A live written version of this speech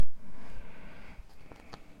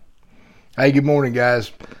Hey, good morning,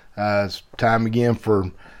 guys. It's time again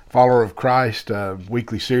for Follower of Christ,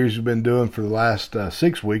 weekly series we've been doing for the last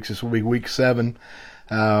 6 weeks. This will be week 7.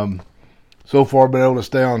 So far, I've been able to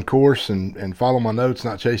stay on course and follow my notes,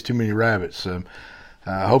 not chase too many rabbits.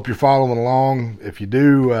 I hope you're following along. If you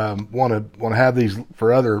do want to have these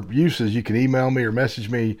for other uses, you can email me or message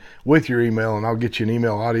me with your email, and I'll get you an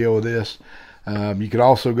email audio of this. You could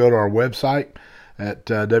also go to our website at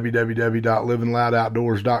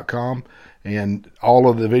www.livingloudoutdoors.com, and all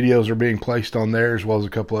of the videos are being placed on there, as well as a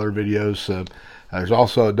couple other videos. There's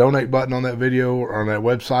also a donate button on that video or on that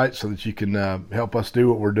website, so that you can help us do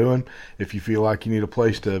what we're doing. If you feel like you need a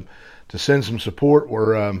place to send some support,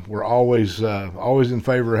 we're always in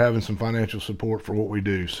favor of having some financial support for what we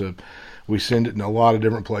do. So we send it in a lot of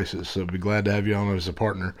different places. So be glad to have you on as a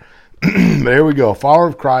partner. But here we go. Follower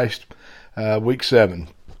of Christ, week 7.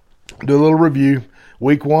 Do a little review.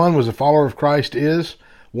 Week 1 was a follower of Christ is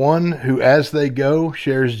one who, as they go,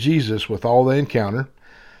 shares Jesus with all they encounter.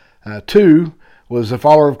 2 was a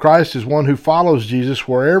follower of Christ is one who follows Jesus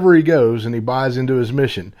wherever he goes, and he buys into his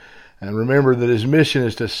mission. And remember that his mission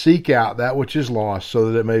is to seek out that which is lost so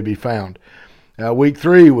that it may be found. Week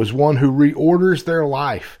 3 was one who reorders their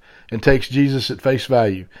life and takes Jesus at face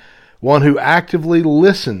value. One who actively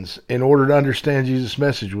listens in order to understand Jesus'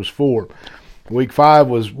 message was 4. Week 5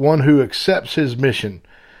 was one who accepts his mission,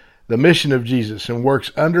 the mission of Jesus, and works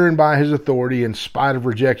under and by his authority in spite of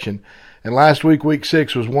rejection. And last week, week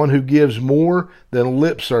 6, was one who gives more than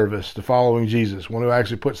lip service to following Jesus, one who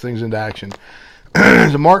actually puts things into action.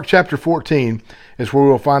 So Mark chapter 14 is where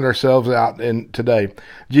we'll find ourselves out in today.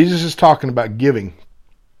 Jesus is talking about giving.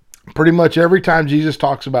 Pretty much every time Jesus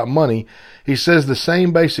talks about money, he says the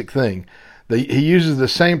same basic thing. He uses the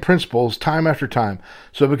same principles time after time.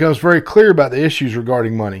 So it becomes very clear about the issues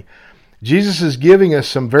regarding money. Jesus is giving us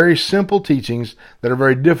some very simple teachings that are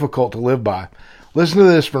very difficult to live by. Listen to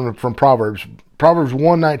this from Proverbs. Proverbs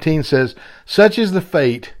 1:19 says, "Such is the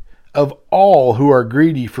fate of all who are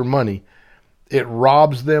greedy for money. It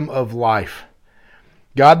robs them of life."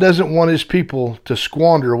 God doesn't want his people to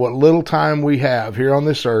squander what little time we have here on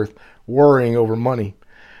this earth worrying over money.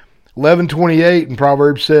 11:28 in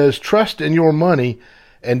Proverbs says, "Trust in your money,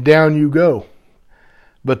 and down you go.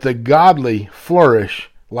 But the godly flourish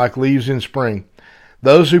like leaves in spring."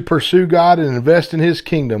 Those who pursue God and invest in his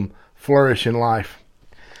kingdom flourish in life.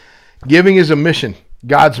 Giving is a mission,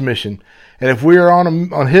 God's mission. And if we are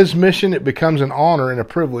on his mission, it becomes an honor and a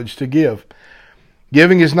privilege to give.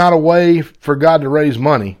 Giving is not a way for God to raise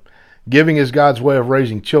money. Giving is God's way of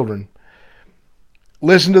raising children.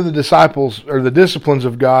 Listen to the disciples or the disciplines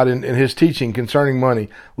of God in his teaching concerning money.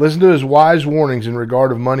 Listen to his wise warnings in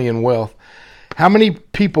regard of money and wealth. How many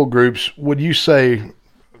people groups would you say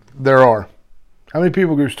there are? How many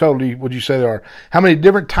people groups totally would you say there are? How many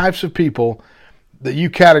different types of people that you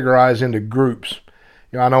categorize into groups?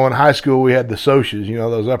 You know, I know in high school we had the socias,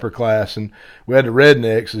 those upper class, and we had the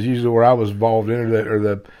rednecks, is usually where I was involved in, or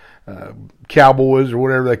the cowboys, or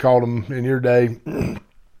whatever they called them in your day.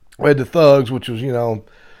 We had the thugs, which was,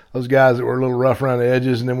 those guys that were a little rough around the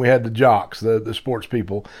edges, and then we had the jocks, the sports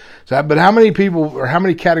people. So, but how many people, or how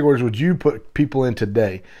many categories would you put people in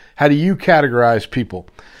today? How do you categorize people?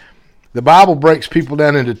 The Bible breaks people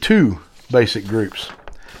down into 2 basic groups.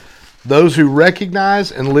 Those who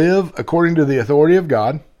recognize and live according to the authority of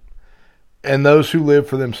God, and those who live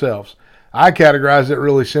for themselves. I categorize it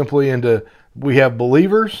really simply into we have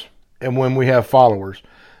believers and when we have followers.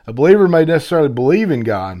 A believer may necessarily believe in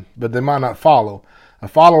God, but they might not follow. A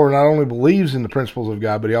follower not only believes in the principles of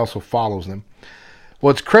God, but he also follows them.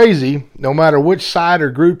 What's crazy, no matter which side or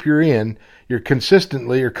group you're in, you're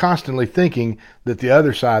constantly thinking that the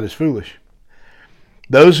other side is foolish.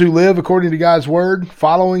 Those who live according to God's word,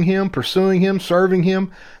 following him, pursuing him, serving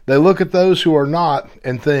him, they look at those who are not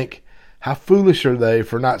and think, how foolish are they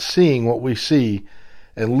for not seeing what we see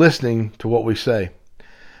and listening to what we say.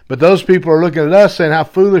 But those people are looking at us saying, how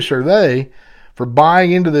foolish are they for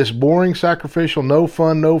buying into this boring, sacrificial, no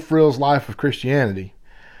fun, no frills life of Christianity.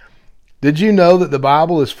 Did you know that the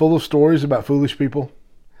Bible is full of stories about foolish people?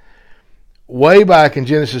 Way back in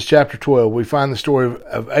Genesis chapter 12, we find the story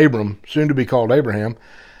of Abram, soon to be called Abraham.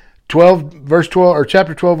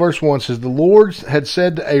 Chapter 12, verse 1 says, "The Lord had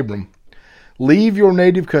said to Abram, leave your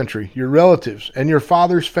native country, your relatives, and your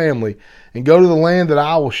father's family, and go to the land that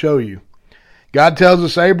I will show you." God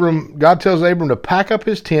tells Abram to pack up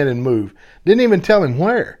his tent and move. Didn't even tell him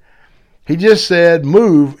where. He just said,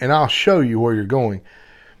 move, and I'll show you where you're going.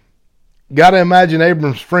 Got to imagine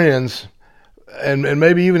Abram's friends and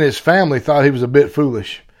maybe even his family thought he was a bit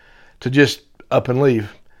foolish to just up and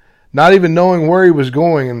leave. Not even knowing where he was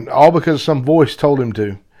going, and all because some voice told him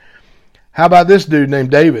to. How about this dude named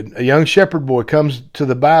David? A young shepherd boy comes to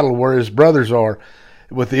the battle where his brothers are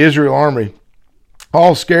with the Israel army,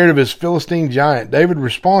 all scared of his Philistine giant. David's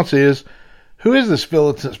response is, who is this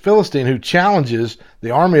Philistine who challenges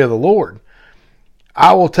the army of the Lord?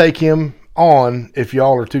 I will take him on if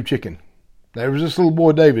y'all are too chicken. There was this little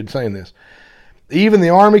boy David saying this. Even the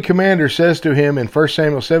army commander says to him in 1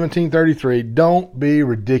 Samuel 17:33, don't be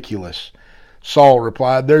ridiculous. Saul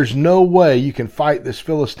replied, there's no way you can fight this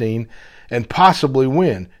Philistine and possibly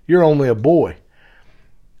win. You're only a boy.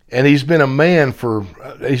 And he's been a man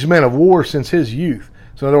of war since his youth.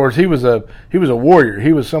 So in other words, he was a warrior.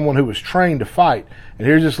 He was someone who was trained to fight. And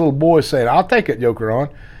here's this little boy saying, I'll take it, Joker on.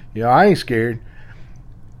 I ain't scared.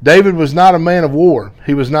 David was not a man of war.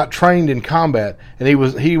 He was not trained in combat. And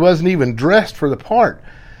he wasn't even dressed for the part.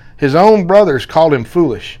 His own brothers called him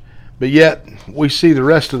foolish. But yet, we see the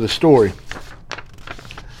rest of the story.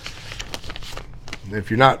 If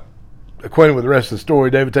you're not acquainted with the rest of the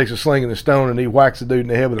story, David takes a sling and a stone and he whacks the dude in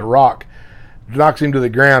the head with a rock, knocks him to the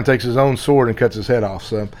ground, takes his own sword and cuts his head off.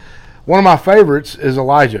 So, one of my favorites is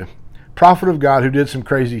Elijah, prophet of God who did some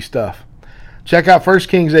crazy stuff. Check out 1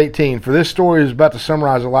 Kings 18, for this story is about to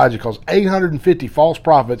summarize Elijah calls 850 false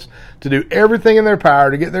prophets to do everything in their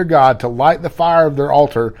power to get their God to light the fire of their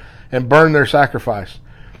altar and burn their sacrifice.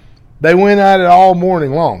 They went at it all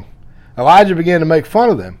morning long. Elijah began to make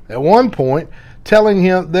fun of them. At one point, telling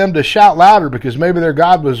them to shout louder because maybe their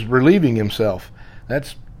God was relieving himself.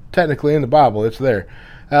 That's technically in the Bible. It's there.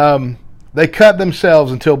 They cut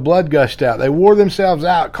themselves until blood gushed out. They wore themselves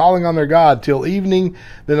out, calling on their God till evening.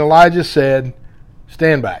 Then Elijah said,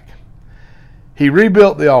 stand back. He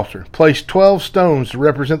rebuilt the altar, placed 12 stones to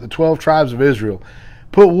represent the 12 tribes of Israel,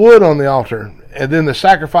 put wood on the altar, and then the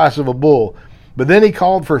sacrifice of a bull. But then he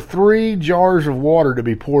called for 3 jars of water to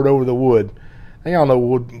be poured over the wood. Now, y'all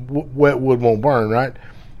know wet wood won't burn, right?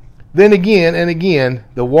 Then again and again,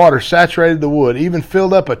 the water saturated the wood, even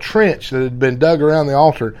filled up a trench that had been dug around the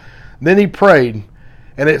altar. Then he prayed,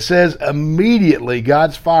 and it says, immediately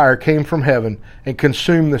God's fire came from heaven and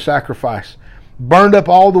consumed the sacrifice, burned up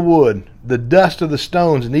all the wood, the dust of the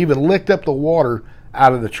stones, and even licked up the water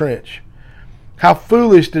out of the trench. How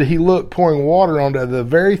foolish did he look pouring water onto the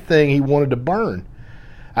very thing he wanted to burn?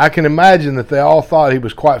 I can imagine that they all thought he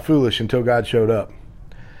was quite foolish until God showed up.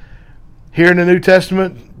 Here in the New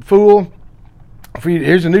Testament,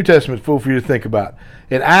 here's a New Testament fool for you to think about.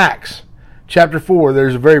 In Acts chapter 4,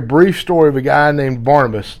 there's a very brief story of a guy named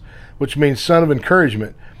Barnabas, which means son of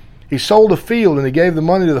encouragement. He sold a field and he gave the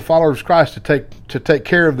money to the followers of Christ to take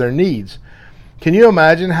care of their needs. Can you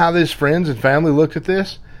imagine how his friends and family looked at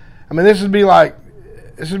this? I mean, this would be like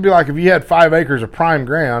if you had 5 acres of prime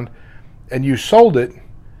ground and you sold it,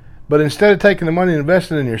 but instead of taking the money and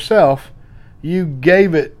investing in yourself, you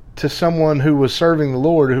gave it to someone who was serving the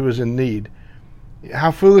Lord, who was in need.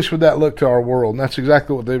 How foolish would that look to our world? And that's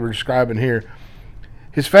exactly what they were describing here.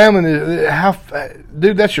 His family,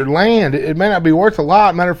 dude, that's your land. It may not be worth a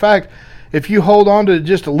lot. Matter of fact, if you hold on to it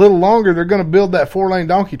just a little longer, they're going to build that 4-lane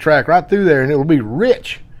donkey track right through there, and it'll be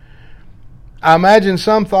rich. I imagine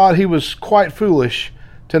some thought he was quite foolish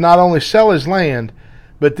to not only sell his land,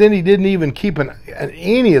 but then he didn't even keep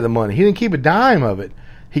any of the money. He didn't keep a dime of it.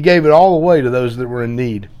 He gave it all away to those that were in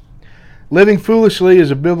need. Living foolishly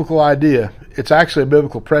is a biblical idea. It's actually a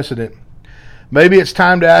biblical precedent. Maybe it's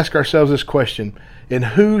time to ask ourselves this question. In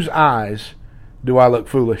whose eyes do I look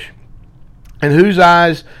foolish? In whose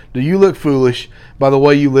eyes do you look foolish by the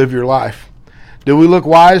way you live your life? Do we look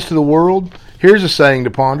wise to the world? Here's a saying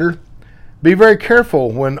to ponder. Be very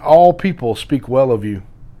careful when all people speak well of you.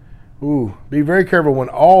 Be very careful when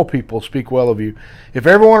all people speak well of you. If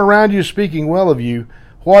everyone around you is speaking well of you,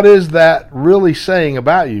 what is that really saying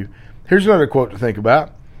about you? Here's another quote to think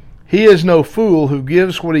about. He is no fool who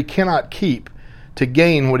gives what he cannot keep to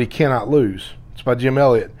gain what he cannot lose. It's by Jim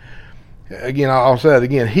Elliot. Again, I'll say that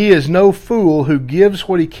again. He is no fool who gives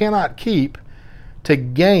what he cannot keep to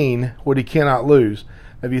gain what he cannot lose.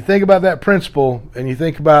 If you think about that principle and you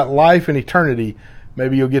think about life and eternity,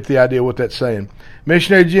 maybe you'll get the idea what that's saying.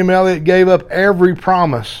 Missionary Jim Elliot gave up every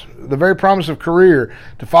promise, the very promise of career,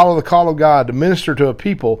 to follow the call of God, to minister to a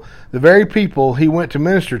people. The very people he went to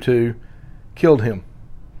minister to killed him.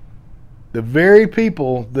 The very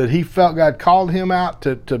people that he felt God called him out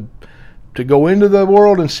to go into the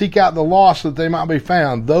world and seek out the lost that they might be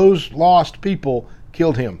found, those lost people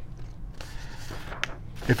killed him.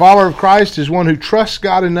 A follower of Christ is one who trusts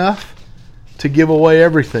God enough to give away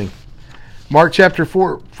everything. Mark chapter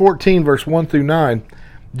 14, verse 1 through 9.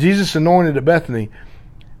 Jesus anointed at Bethany.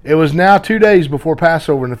 It was now 2 days before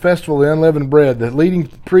Passover and the festival of the unleavened bread. The leading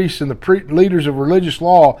priests and the leaders of religious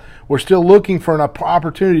law were still looking for an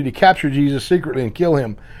opportunity to capture Jesus secretly and kill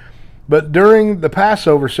him. But during the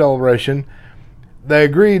Passover celebration, they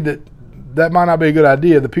agreed that might not be a good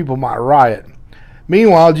idea. The people might riot.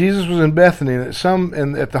 Meanwhile, Jesus was in Bethany at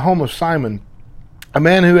the home of Simon, a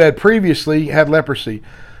man who had previously had leprosy.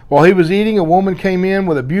 While he was eating, a woman came in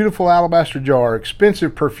with a beautiful alabaster jar,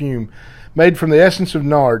 expensive perfume, made from the essence of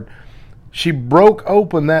nard. She broke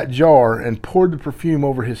open that jar and poured the perfume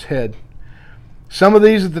over his head. Some of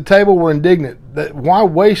these at the table were indignant. Why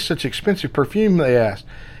waste such expensive perfume, they asked.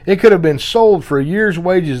 It could have been sold for a year's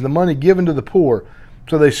wages and the money given to the poor.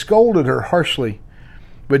 So they scolded her harshly.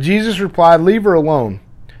 But Jesus replied, "Leave her alone.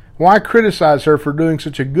 Why criticize her for doing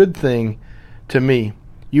such a good thing to me?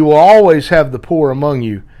 You will always have the poor among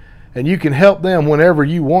you, and you can help them whenever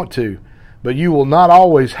you want to, but you will not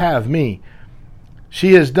always have me.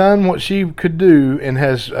 She has done what she could do and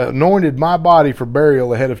has anointed my body for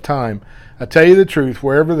burial ahead of time. I tell you the truth,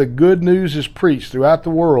 wherever the good news is preached throughout the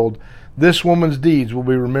world, this woman's deeds will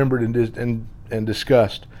be remembered and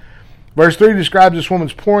discussed." Verse 3 describes this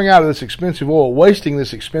woman's pouring out of this expensive oil, wasting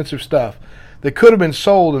this expensive stuff that could have been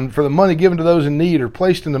sold and for the money given to those in need or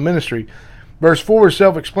placed in the ministry. Verse 4 is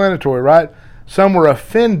self-explanatory, right? Some were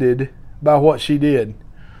offended by what she did.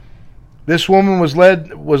 This woman was led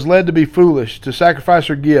to be foolish, to sacrifice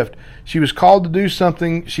her gift. She was called to do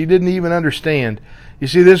something she didn't even understand. You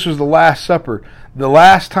see, this was the Last Supper, the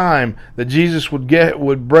last time that Jesus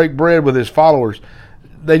would break bread with his followers.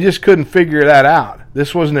 They just couldn't figure that out.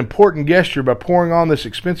 This was an important gesture by pouring on this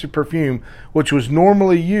expensive perfume, which was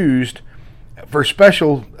normally used for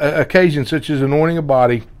special occasions such as anointing a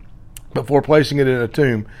body before placing it in a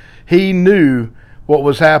tomb. He knew what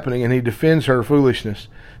was happening, and he defends her foolishness.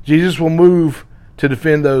 Jesus will move to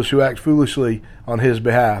defend those who act foolishly on his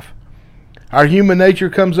behalf. Our human nature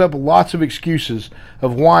comes up with lots of excuses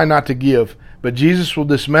of why not to give, but Jesus will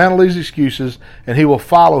dismantle these excuses, and he will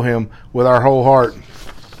follow him with our whole heart.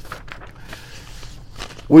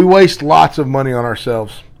 We waste lots of money on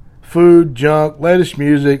ourselves. Food, junk, latest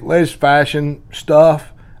music, latest fashion,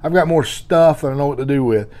 stuff. I've got more stuff than I know what to do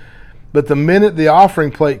with. But the minute the offering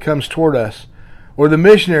plate comes toward us, or the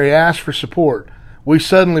missionary asks for support, we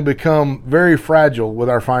suddenly become very fragile with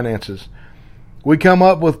our finances. We come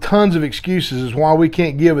up with tons of excuses as why we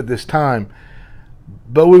can't give at this time,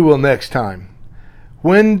 but we will next time.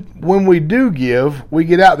 When we do give, we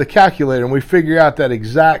get out the calculator and we figure out that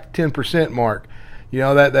exact 10% mark. You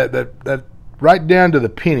know, that right down to the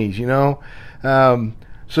pennies, you know.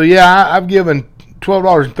 So yeah, I've given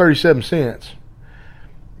 $12.37.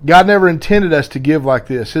 God never intended us to give like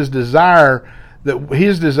this. His desire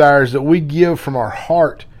is that we give from our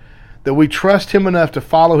heart, that we trust him enough to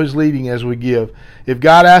follow his leading as we give. If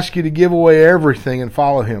God asked you to give away everything and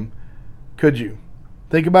follow him, could you?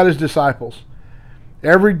 Think about his disciples.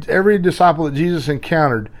 Every disciple that Jesus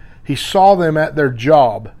encountered, he saw them at their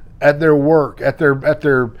job, at their work, at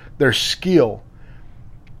their skill.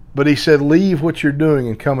 But he said, "Leave what you're doing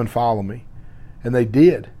and come and follow me." And they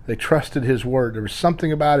did. They trusted his word. There was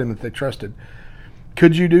something about him that they trusted.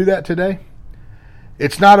 Could you do that today?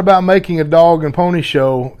 It's not about making a dog and pony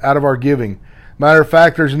show out of our giving. Matter of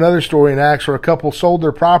fact, there's another story in Acts where a couple sold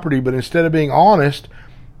their property, but instead of being honest,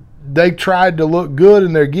 they tried to look good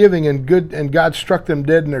in their giving, and God struck them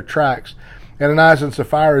dead in their tracks. Ananias and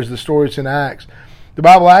Sapphira is the story that's in Acts. The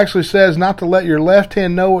Bible actually says not to let your left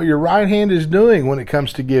hand know what your right hand is doing when it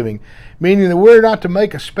comes to giving, meaning that we're not to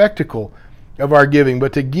make a spectacle of our giving,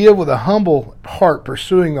 but to give with a humble heart,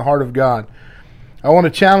 pursuing the heart of God. I want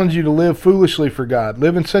to challenge you to live foolishly for God.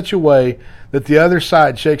 Live in such a way that the other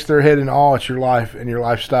side shakes their head in awe at your life and your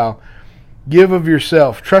lifestyle. Give of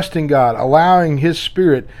yourself, trusting God, allowing his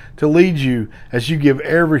Spirit to lead you as you give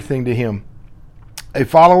everything to him. A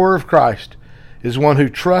follower of Christ is one who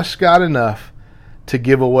trusts God enough to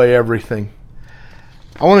give away everything.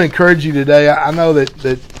 I want to encourage you today. I know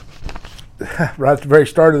that right at the very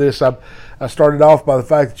start of this, I started off by the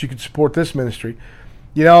fact that you could support this ministry.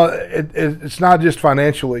 You know, it's not just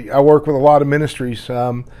financially. I work with a lot of ministries.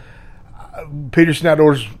 Peterson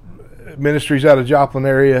Outdoors Ministries out of Joplin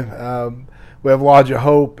area. We have Lodge of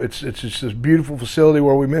Hope. It's just this beautiful facility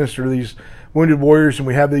where we minister to these wounded warriors, and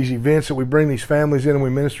we have these events that we bring these families in and we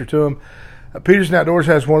minister to them. Peterson Outdoors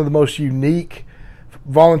has one of the most unique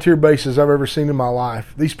volunteer bases I've ever seen in my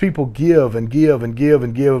life. These people give and give and give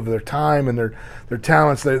and give of their time and their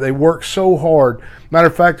talents. They work so hard. Matter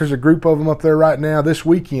of fact, there's a group of them up there right now this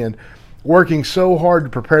weekend working so hard to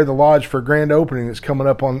prepare the lodge for a grand opening that's coming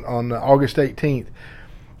up on August 18th.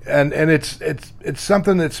 And it's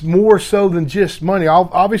something that's more so than just money.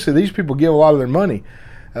 Obviously, these people give a lot of their money.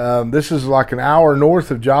 This is like an hour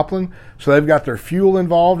north of Joplin, so they've got their fuel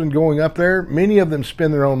involved in going up there. Many of them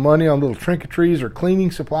spend their own money on little trinketries or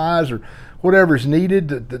cleaning supplies or whatever's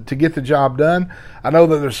needed to get the job done. I know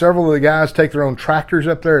that there's several of the guys take their own tractors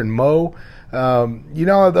up there and mow.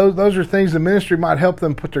 Those are things the ministry might help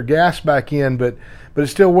them put their gas back in, but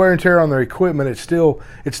it's still wear and tear on their equipment. It's still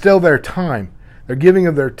their time. They're giving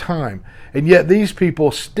of their time. And yet these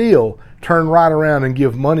people still turn right around and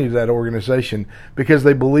give money to that organization because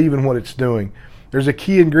they believe in what it's doing. There's a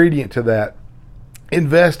key ingredient to that.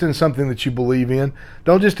 Invest in something that you believe in.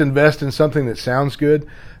 Don't just invest in something that sounds good.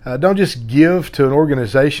 Don't just give to an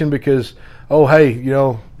organization because, oh, hey,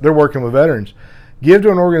 they're working with veterans. Give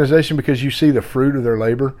to an organization because you see the fruit of their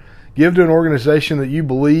labor. Give to an organization that you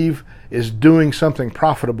believe is doing something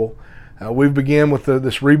profitable. We've began with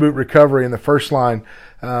this Reboot Recovery in the first line.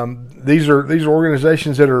 These are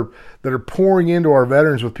organizations that are pouring into our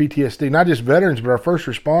veterans with PTSD. Not just veterans, but our first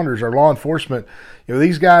responders, our law enforcement.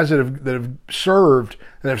 These guys that have served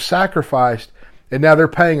and have sacrificed, and now they're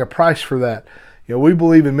paying a price for that. We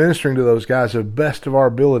believe in ministering to those guys to the best of our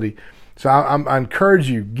ability. So I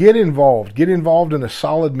encourage you, get involved. Get involved in a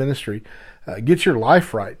solid ministry. Get your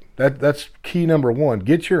life right. That's key number one.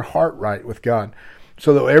 Get your heart right with God,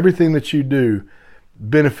 so that everything that you do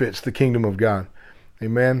benefits the kingdom of God.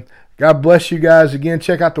 Amen. God bless you guys. Again,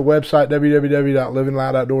 check out the website,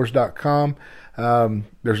 www.livingloudoutdoors.com.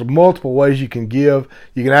 There's multiple ways you can give.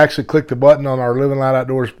 You can actually click the button on our Living Loud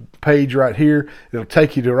Outdoors page right here. It'll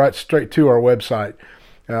take you straight to our website.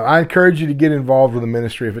 I encourage you to get involved with the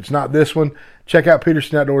ministry. If it's not this one, check out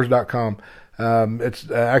petersonoutdoors.com. It's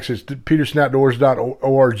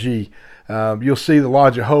petersonoutdoors.org. You'll see the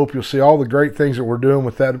Lodge of Hope. You'll see all the great things that we're doing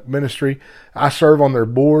with that ministry. I serve on their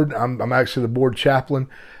board. I'm actually the board chaplain.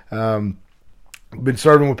 Been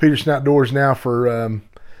serving with Peterson Outdoors now for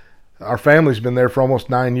our family's been there for almost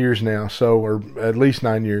 9 years now, or at least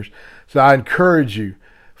 9 years. So I encourage you,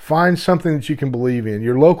 find something that you can believe in.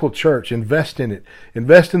 Your local church, invest in it.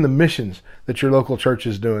 Invest in the missions that your local church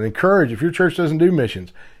is doing. Encourage, if your church doesn't do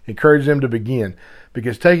missions, encourage them to begin.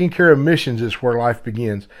 Because taking care of missions is where life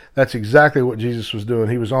begins. That's exactly what Jesus was doing.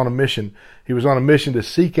 He was on a mission. He was on a mission to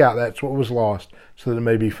seek out that's what was lost so that it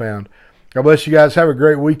may be found. God bless you guys. Have a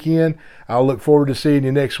great weekend. I'll look forward to seeing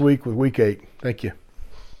you next week with week 8. Thank you.